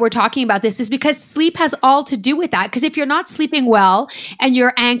it's good that we're talking about this is because sleep has all to do with that. Because if you're not sleeping well and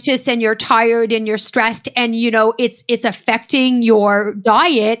you're anxious and you're tired and you're stressed and, it's affecting your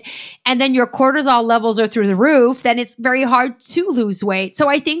diet and then your cortisol levels are through the roof, then it's very hard to lose weight. So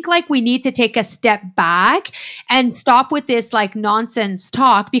I think like we need to take a step back and stop with this like nonsense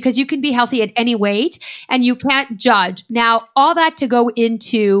talk because you can be healthy at any weight and you can't judge. Now, all that to go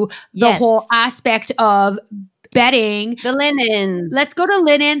into the whole aspect of bedding. The linens. Let's go to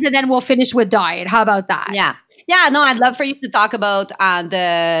linens and then we'll finish with diet. How about that? Yeah. Yeah, no, I'd love for you to talk about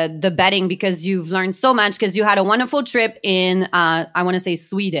the bedding because you've learned so much because you had a wonderful trip in, I want to say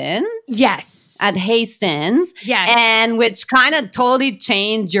Sweden. Yes. At Hastings. Yes. And which kind of totally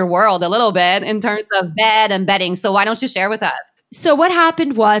changed your world a little bit in terms of bed and bedding. So why don't you share with us? So what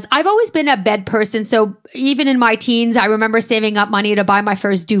happened was I've always been a bed person. So even in my teens, I remember saving up money to buy my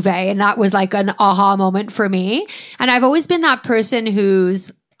first duvet. And that was like an aha moment for me. And I've always been that person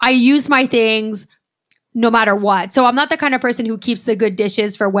I use my things no matter what. So I'm not the kind of person who keeps the good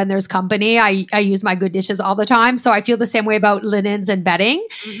dishes for when there's company. I use my good dishes all the time. So I feel the same way about linens and bedding.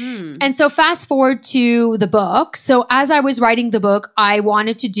 Mm-hmm. And so fast forward to the book. So as I was writing the book, I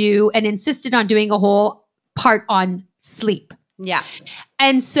wanted to do and insisted on doing a whole part on sleep. Yeah.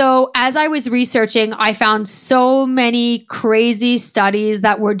 And so as I was researching, I found so many crazy studies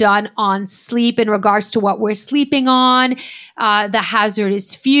that were done on sleep in regards to what we're sleeping on, the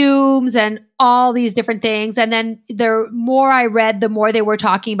hazardous fumes and all these different things. And then the more I read, the more they were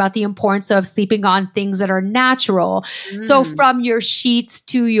talking about the importance of sleeping on things that are natural. So from your sheets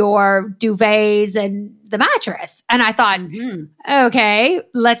to your duvets and the mattress. And I thought, okay,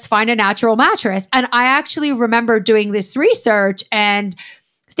 let's find a natural mattress. And I actually remember doing this research and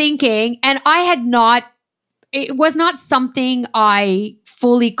thinking, and it was not something I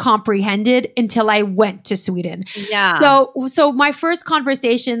fully comprehended until I went to Sweden. Yeah. So my first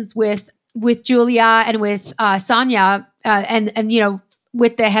conversations with Julia and with Sonia and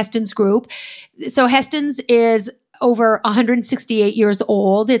with the Hestons group. So Hestons is over 168 years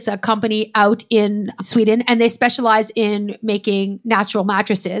old. It's a company out in Sweden, and they specialize in making natural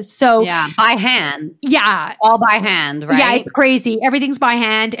mattresses. So yeah, by hand. Yeah. All by hand, right? Yeah, it's crazy. Everything's by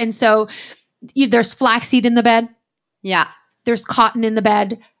hand. And so there's flaxseed in the bed. Yeah. There's cotton in the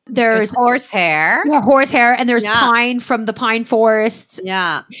bed. There's horsehair. Yeah, horsehair. And there's pine from the pine forests.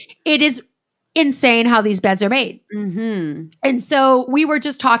 Yeah. It is insane how these beds are made. Mm-hmm. And so we were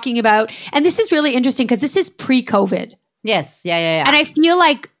just talking about, and this is really interesting because this is pre-COVID. Yes. Yeah. And I feel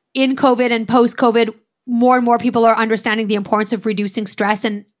like in COVID and post-COVID, more and more people are understanding the importance of reducing stress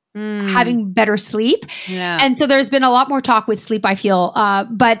and having better sleep. Yeah. And so there's been a lot more talk with sleep, I feel.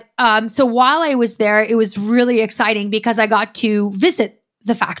 But so while I was there, it was really exciting because I got to visit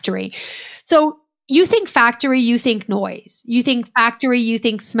the factory. So you think factory, you think noise. You think factory, you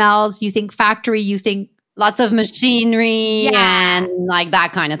think smells. You think factory, you think lots of machinery and like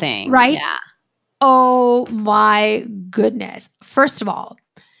that kind of thing. Right? Yeah. Oh my goodness. First of all,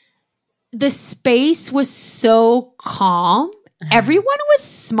 the space was so calm. Everyone was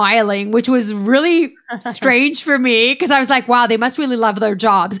smiling, which was really strange for me because I was like, wow, they must really love their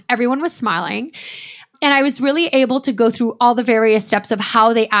jobs. Everyone was smiling. And I was really able to go through all the various steps of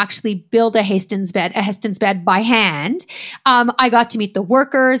how they actually build a Hestons bed by hand. I got to meet the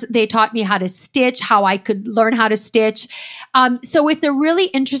workers. They taught me how to stitch, how I could learn how to stitch. So it's a really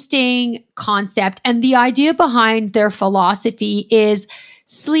interesting concept. And the idea behind their philosophy is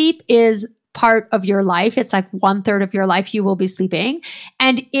sleep is part of your life. It's like 1/3 of your life you will be sleeping.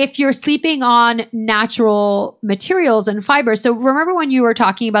 And if you're sleeping on natural materials and fibers, so remember when you were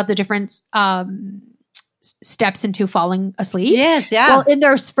talking about the different steps into falling asleep? Yes, yeah. Well, in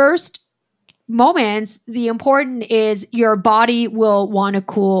those first moments, the important is your body will want to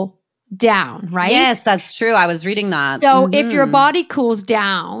cool down, right? Yes, that's true. I was reading that. So if your body cools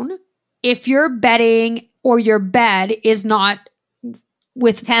down, if your bedding or your bed is not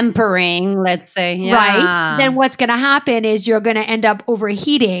with tempering, let's say, right, then what's going to happen is you're going to end up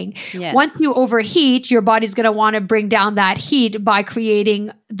overheating. Yes. Once you overheat, your body's going to want to bring down that heat by creating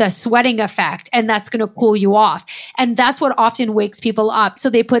the sweating effect, and that's going to cool you off. And that's what often wakes people up. So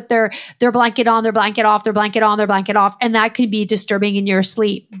they put their blanket on, their blanket off, their blanket on, their blanket off, and that can be disturbing in your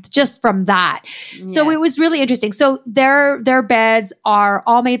sleep just from that. Yes. So it was really interesting. So their beds are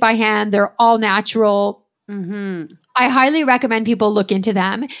all made by hand. They're all natural. Mm-hmm. I highly recommend people look into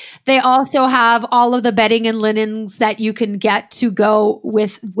them. They also have all of the bedding and linens that you can get to go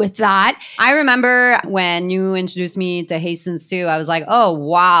with that. I remember when you introduced me to Hestons too, I was like, oh,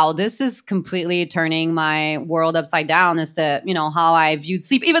 wow, this is completely turning my world upside down as to, how I viewed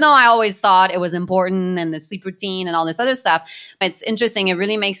sleep, even though I always thought it was important and the sleep routine and all this other stuff. It's interesting. It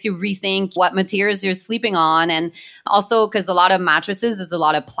really makes you rethink what materials you're sleeping on. And also because a lot of mattresses, there's a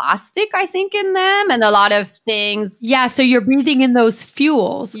lot of plastic, I think, in them and a lot of things. Yeah, so you're breathing in those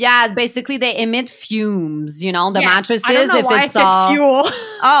fuels. Yeah, basically they emit fumes, the mattresses. I don't know why I said fuel.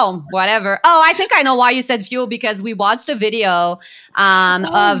 Oh, whatever. Oh, I think I know why you said fuel, because we watched a video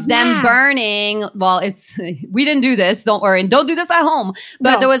of them burning. Well, we didn't do this. Don't worry. Don't do this at home.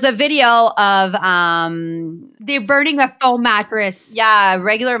 But there was a video of they're burning a foam mattress. Yeah, a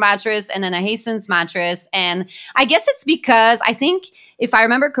regular mattress and then a Hestons mattress. And I guess it's because I think, if I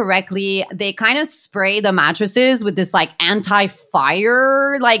remember correctly, they kind of spray the mattresses with this like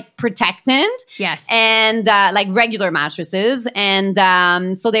anti-fire like protectant. Yes. And like regular mattresses. And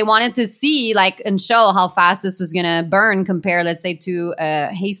So they wanted to see like and show how fast this was gonna burn compared, let's say, to a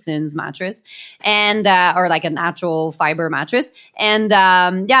Hastings mattress and or like a natural fiber mattress. And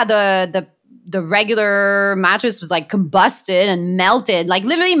the regular mattress was like combusted and melted, like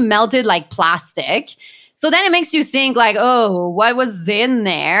literally melted like plastic. So then it makes you think like, oh, what was in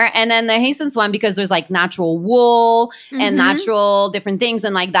there? And then the Hastings one, because there's like natural wool and natural different things,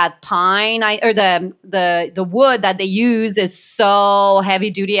 and like that pine or the wood that they use is so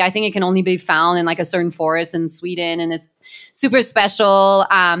heavy duty. I think it can only be found in like a certain forest in Sweden, and it's super special.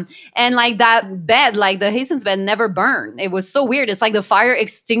 And like that bed, like the Hastings bed, never burned. It was so weird. It's like the fire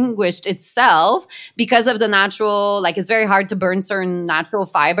extinguished itself because of the natural, like it's very hard to burn certain natural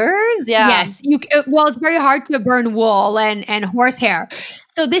fibers. Yeah. Yes. Well, it's very hard to burn wool and horsehair.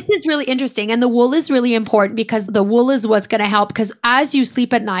 So this is really interesting. And the wool is really important because the wool is what's going to help, because as you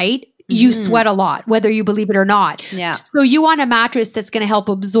sleep at night, you sweat a lot, whether you believe it or not. Yeah. So you want a mattress that's going to help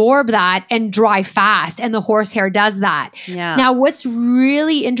absorb that and dry fast. And the horsehair does that. Yeah. Now, what's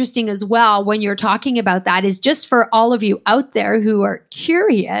really interesting as well when you're talking about that is, just for all of you out there who are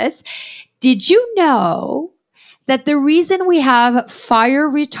curious, did you know that the reason we have fire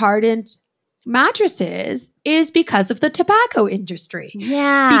retardant mattresses is because of the tobacco industry?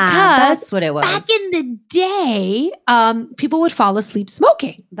 Yeah. Because that's what it was. Back in the day, people would fall asleep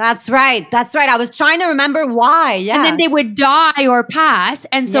smoking. That's right. That's right. I was trying to remember why. Yeah. And then they would die or pass.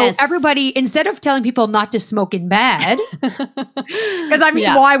 And so everybody, instead of telling people not to smoke in bed, because I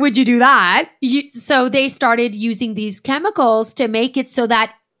mean, why would you do that? So they started using these chemicals to make it so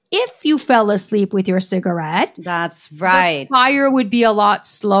that if you fell asleep with your cigarette, that's right, the fire would be a lot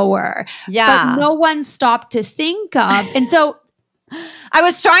slower. Yeah. But no one stopped to think of. And so I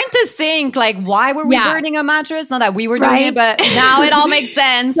was trying to think, like, why were we burning a mattress? Not that we were doing it, but now it all makes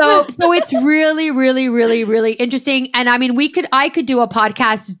sense. So it's really, really, really, really interesting. And I mean, I could do a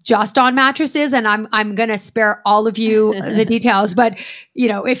podcast just on mattresses, and I'm going to spare all of you the details. But, you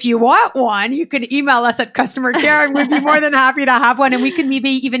know, if you want one, you can email us at customer care, and we'd be more than happy to have one. And we could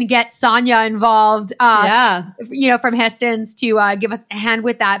maybe even get Sonia involved, you know, from Hastings to give us a hand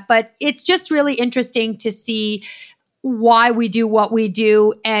with that. But it's just really interesting to see why we do what we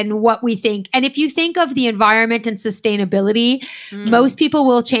do and what we think. And if you think of the environment and sustainability, most people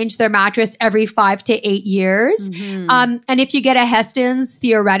will change their mattress every 5 to 8 years. And if you get a Hastings,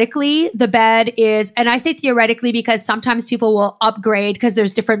 theoretically, the bed is, and I say theoretically because sometimes people will upgrade because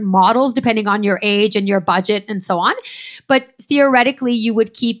there's different models depending on your age and your budget and so on. But theoretically, you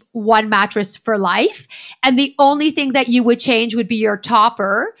would keep one mattress for life. And the only thing that you would change would be your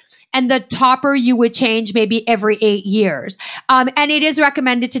topper. And the topper you would change maybe every 8 years. And it is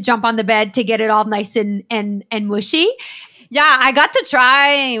recommended to jump on the bed to get it all nice and mushy. Yeah, I got to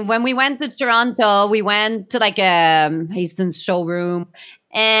try. When we went to Toronto, we went to like a Hastings showroom.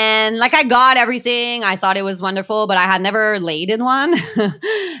 And like I got everything. I thought it was wonderful, but I had never laid in one.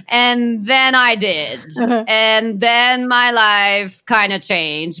 And then I did. And then my life kind of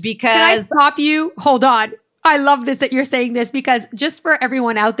changed because— Can I stop you? Hold on. I love this that you're saying this, because just for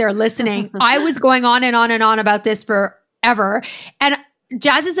everyone out there listening, I was going on and on and on about this forever. And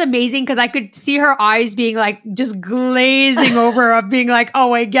Jazz is amazing because I could see her eyes being like just glazing over of being like,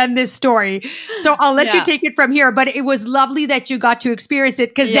 oh, again, this story. So I'll let you take it from here. But it was lovely that you got to experience it,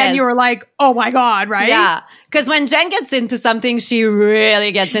 because then you were like, oh my God, right? Yeah. Because when Jen gets into something, she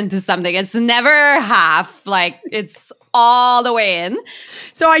really gets into something. It's never half, like it's all the way in.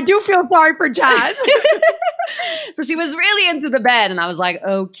 So I do feel sorry for Jazz. So she was really into the bed, and I was like,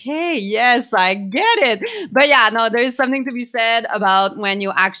 okay, yes, I get it. But yeah, no, there's something to be said about when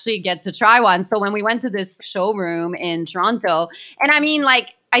you actually get to try one. So when we went to this showroom in Toronto, and I mean,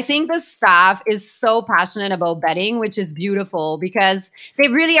 like, I think the staff is so passionate about bedding, which is beautiful because they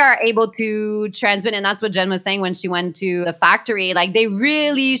really are able to transmit. And that's what Jen was saying when she went to the factory. Like they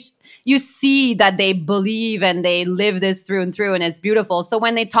really, you see that they believe and they live this through and through, and it's beautiful. So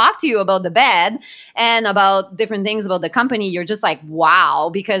when they talk to you about the bed and about different things about the company, you're just like, wow,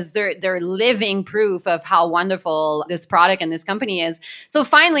 because they're living proof of how wonderful this product and this company is. So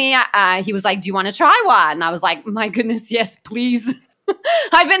finally, he was like, do you want to try one? And I was like, my goodness, yes, please.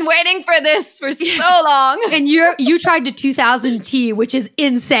 I've been waiting for this for so long. And you tried the 2000T, which is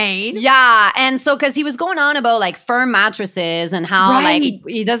insane. Yeah. And so, because he was going on about like firm mattresses and how like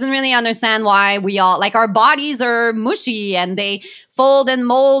he doesn't really understand why we all, like our bodies are mushy and they fold and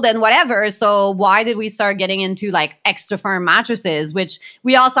mold and whatever. So why did we start getting into like extra firm mattresses, which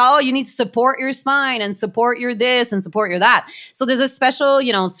we all saw, oh, you need to support your spine and support your this and support your that. So there's a special,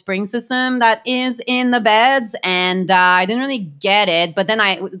 you know, spring system that is in the beds, and I didn't really get it. But then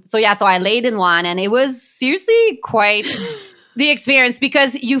so I laid in one, and it was seriously quite the experience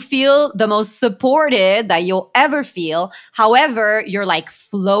because you feel the most supported that you'll ever feel. However, you're like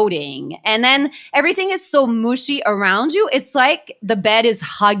floating and then everything is so mushy around you. It's like the bed is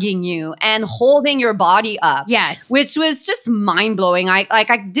hugging you and holding your body up. Yes. Which was just mind blowing. I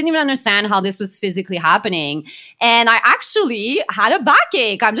didn't even understand how this was physically happening. And I actually had a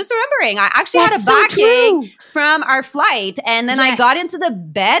backache. I'm just remembering. I actually had a backache from our flight. And then I got into the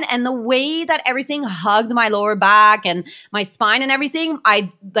bed and the way that everything hugged my lower back and my spine and everything, I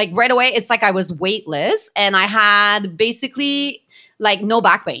like right away, it's like I was weightless and I had basically like no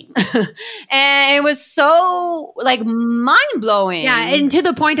back pain. And it was so like mind blowing. Yeah. And to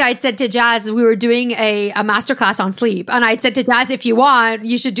the point I'd said to Jazz, we were doing a masterclass on sleep. And I'd said to Jazz, if you want,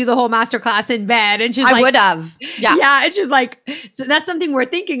 you should do the whole masterclass in bed. And she's like, I would have. Yeah. Yeah. And she's like, so that's something we're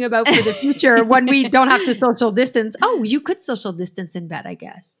thinking about for the future when we don't have to social distance. Oh, you could social distance in bed, I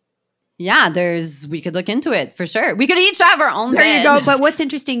guess. Yeah, we could look into it for sure. We could each have our own bed. There you go. But what's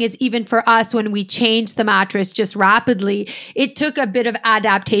interesting is even for us, when we changed the mattress just rapidly, it took a bit of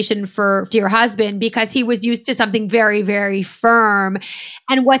adaptation for your husband because he was used to something very, very firm.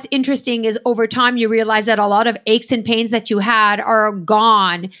 And what's interesting is over time, you realize that a lot of aches and pains that you had are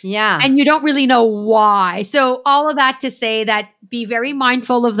gone. Yeah. And you don't really know why. So all of that to say that be very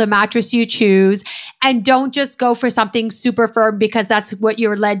mindful of the mattress you choose and don't just go for something super firm because that's what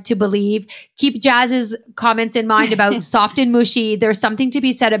you're led to believe. Keep Jazz's comments in mind about soft and mushy. There's something to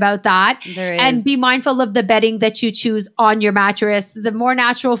be said about that. There is. And be mindful of the bedding that you choose on your mattress. The more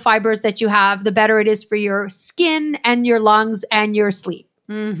natural fibers that you have, the better it is for your skin and your lungs and your sleep.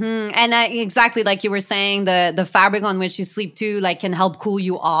 Mm-hmm. And exactly like you were saying, the fabric on which you sleep too, like can help cool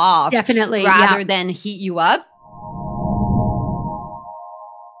you off. Definitely. Rather than heat you up.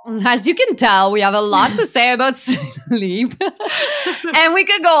 As you can tell, we have a lot to say about sleep and we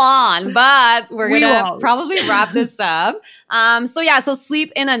could go on, but we're going to probably wrap this up. So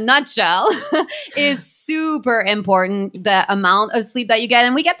sleep in a nutshell is super important, the amount of sleep that you get.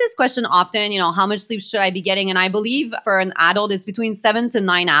 And we get this question often, how much sleep should I be getting? And I believe for an adult, it's between 7 to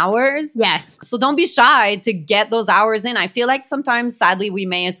 9 hours. Yes. So don't be shy to get those hours in. I feel like sometimes, sadly, we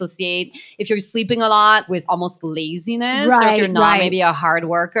may associate if you're sleeping a lot with almost laziness or if you're not maybe a hard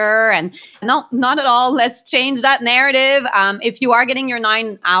worker. And no, not at all. Let's change that narrative. If you are getting your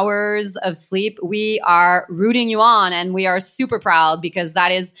 9 hours of sleep, we are rooting you on and we are super proud because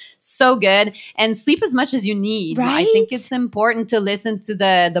that is so good. And sleep as much as you need. Right? I think it's important to listen to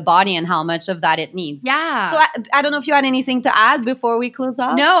the body and how much of that it needs. Yeah. So I don't know if you had anything to add before we close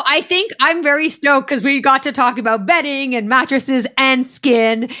off. No, I think I'm very stoked because we got to talk about bedding and mattresses and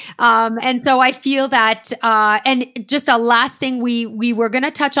skin. And so I feel that, and just a last thing, we were going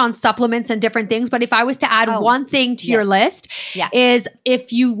to touch on supplements and different things, but if I was to add one thing to your list is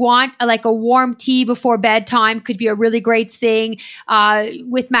if you want like a warm tea before bedtime could be a really great thing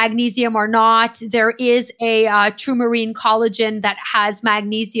with magnesium or not. There is a TrueMarine collagen that has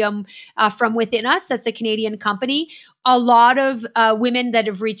magnesium from within us. That's a Canadian company. A lot of women that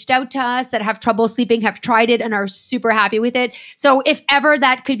have reached out to us that have trouble sleeping have tried it and are super happy with it. So if ever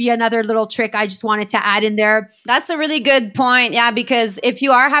that could be another little trick, I just wanted to add in there. That's a really good point. Yeah, because if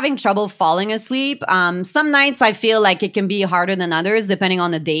you are having trouble falling asleep, some nights I feel like it can be harder than others depending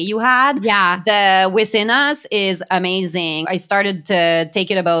on the day you had. Yeah. The Within Us is amazing. I started to take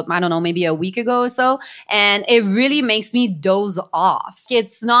it about, I don't know, maybe a week ago or so. And it really makes me doze off.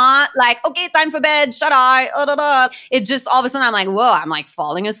 It's not like, okay, time for bed, shut eye, It just all of a sudden I'm like, whoa, I'm like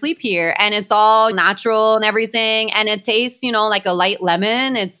falling asleep here. And it's all natural and everything. And it tastes, like a light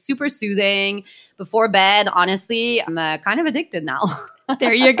lemon. It's super soothing. Before bed, honestly, I'm kind of addicted now.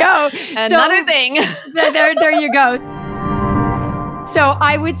 There you go. Another thing. There you go. So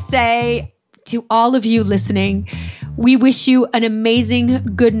I would say to all of you listening, we wish you an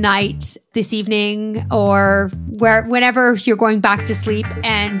amazing good night this evening or whenever you're going back to sleep.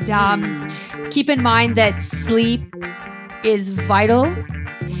 And keep in mind that sleep is vital.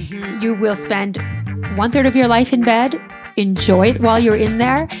 Mm-hmm. You will spend 1/3 of your life in bed. Enjoy it while you're in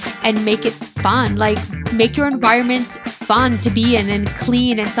there and make it fun. Like make your environment fun to be in and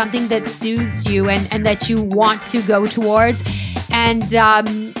clean and something that soothes you and that you want to go towards. And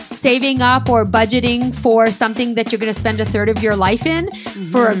saving up or budgeting for something that you're going to spend 1/3 of your life in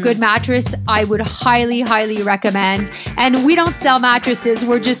for a good mattress, I would highly, highly recommend. And we don't sell mattresses.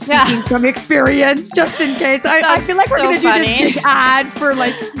 We're just speaking from experience, just in case. I feel like we're going to do this big ad for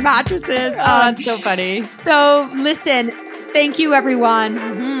like mattresses. That's so funny. So listen, thank you everyone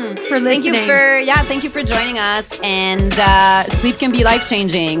for listening. Thank you for joining us. And sleep can be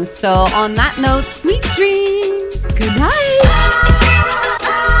life-changing. So on that note, sweet dreams. Good night.